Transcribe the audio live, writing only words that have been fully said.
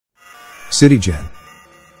CITIGEN.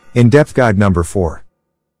 In-depth guide number 4.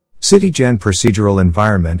 CITIGEN Procedural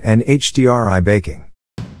Environment and HDRI Baking.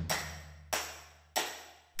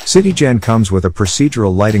 CITIGEN comes with a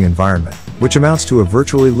procedural lighting environment, which amounts to a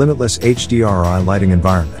virtually limitless HDRI lighting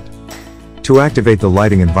environment. To activate the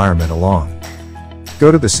lighting environment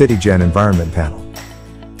go to the CITIGEN Environment panel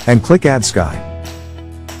and click Add Sky.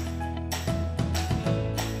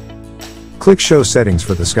 Click Show Settings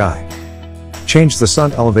for the sky. Change the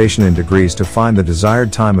sun elevation in degrees to find the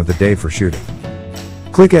desired time of the day for shooting.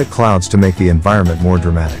 Click Add Clouds to make the environment more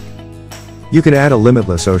dramatic. You can add a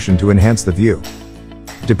limitless ocean to enhance the view.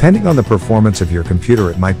 Depending on the performance of your computer,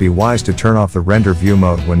 it might be wise to turn off the render view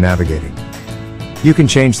mode when navigating. You can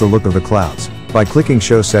change the look of the clouds by clicking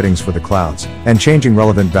Show Settings for the clouds and changing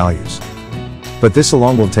relevant values. But this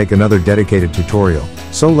alone will take another dedicated tutorial,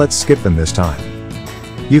 so let's skip them this time.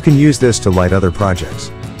 You can use this to light other projects.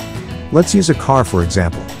 Let's use a car for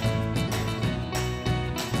example.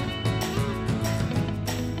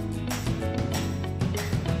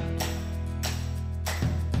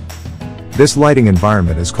 This lighting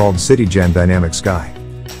environment is called CITIGEN Dynamic Sky.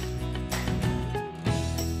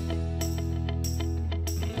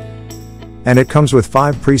 And it comes with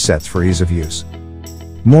 5 presets for ease of use: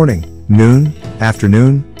 morning, noon,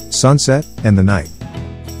 afternoon, sunset, and the night.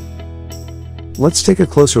 Let's take a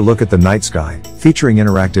closer look at the night sky, featuring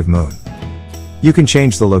interactive moon. You can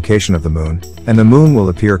change the location of the moon, and the moon will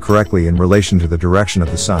appear correctly in relation to the direction of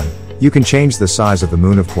the sun. You can change the size of the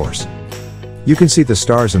moon, of course. You can see the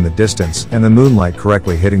stars in the distance and the moonlight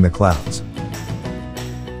correctly hitting the clouds.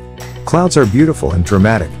 Clouds are beautiful and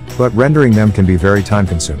dramatic, but rendering them can be very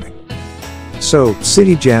time-consuming. So,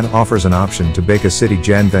 CITIGEN offers an option to bake a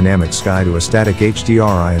CITIGEN Dynamic Sky to a static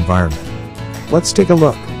HDRI environment. Let's take a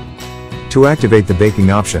look. To activate the baking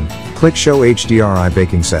option, click Show HDRI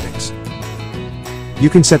Baking Settings. You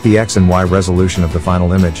can set the X and Y resolution of the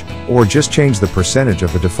final image, or just change the percentage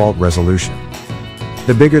of the default resolution.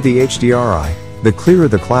 The bigger the HDRI, the clearer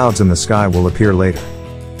the clouds in the sky will appear later.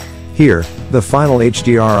 Here, the final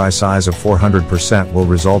HDRI size of 400% will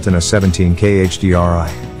result in a 17K HDRI.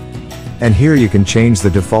 And here you can change the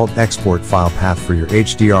default export file path for your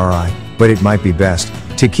HDRI, but it might be best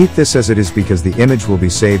to keep this as it is because the image will be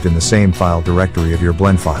saved in the same file directory of your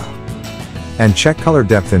blend file. And check color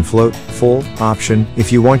depth in float, full, option,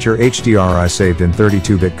 if you want your HDRI saved in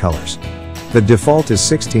 32-bit colors. The default is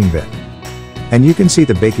 16-bit. And you can see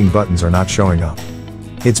the baking buttons are not showing up.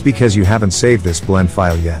 It's because you haven't saved this blend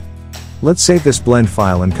file yet. Let's save this blend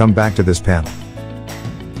file and come back to this panel.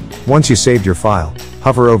 Once you saved your file,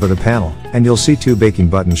 hover over the panel, and you'll see 2 baking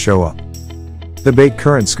buttons show up. The Bake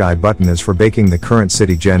Current Sky button is for baking the current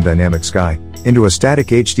CITIGEN Dynamic Sky into a static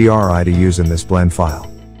HDRI to use in this blend file.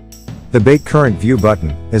 The Bake Current View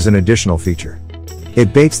button is an additional feature.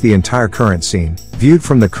 It bakes the entire current scene, viewed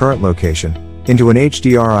from the current location, into an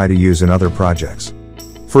HDRI to use in other projects.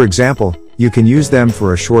 For example, you can use them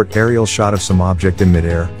for a short aerial shot of some object in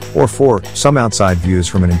midair, or for some outside views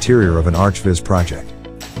from an interior of an ArchViz project.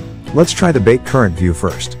 Let's try the Bake Current View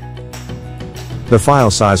first. The file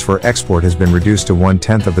size for export has been reduced to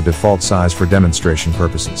 1/10 of the default size for demonstration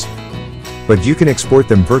purposes. But you can export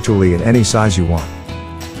them virtually in any size you want.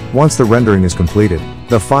 Once the rendering is completed,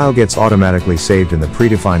 the file gets automatically saved in the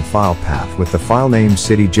predefined file path with the file name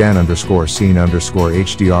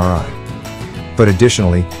CITIGEN_scene_HDRI. But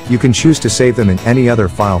additionally, you can choose to save them in any other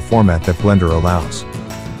file format that Blender allows.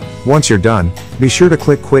 Once you're done, be sure to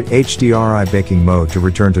click Quit HDRI Baking Mode to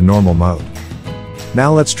return to normal mode.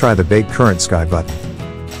 Now let's try the Bake Current Sky button.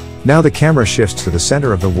 Now the camera shifts to the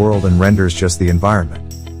center of the world and renders just the environment.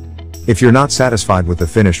 If you're not satisfied with the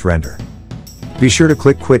finished render, be sure to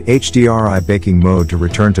click Quit HDRI Baking Mode to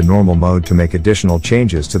return to normal mode to make additional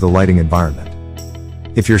changes to the lighting environment.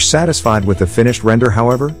 If you're satisfied with the finished render,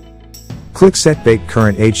 however, click Set Bake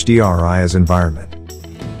Current HDRI as environment.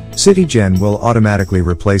 CITIGEN will automatically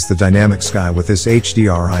replace the Dynamic Sky with this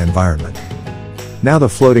HDRI environment. Now the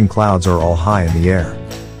floating clouds are all high in the air.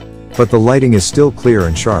 But the lighting is still clear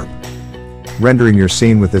and sharp. Rendering your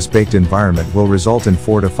scene with this baked environment will result in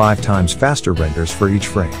 4 to 5 times faster renders for each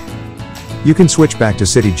frame. You can switch back to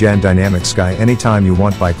CITIGEN Dynamic Sky anytime you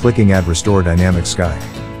want by clicking Add Restore Dynamic Sky.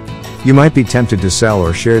 You might be tempted to sell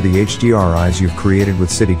or share the HDRIs you've created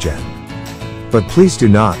with CITIGEN. But please do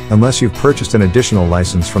not, unless you've purchased an additional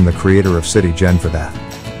license from the creator of CITIGEN for that.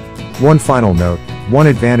 One final note, one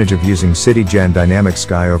advantage of using CITIGEN Dynamic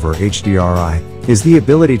Sky over HDRI is the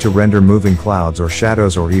ability to render moving clouds or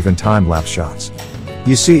shadows or even time-lapse shots.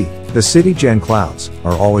 You see, the CITIGEN clouds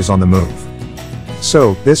are always on the move.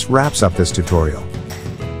 So, this wraps up this tutorial.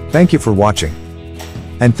 Thank you for watching.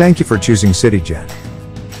 And thank you for choosing CITIGEN.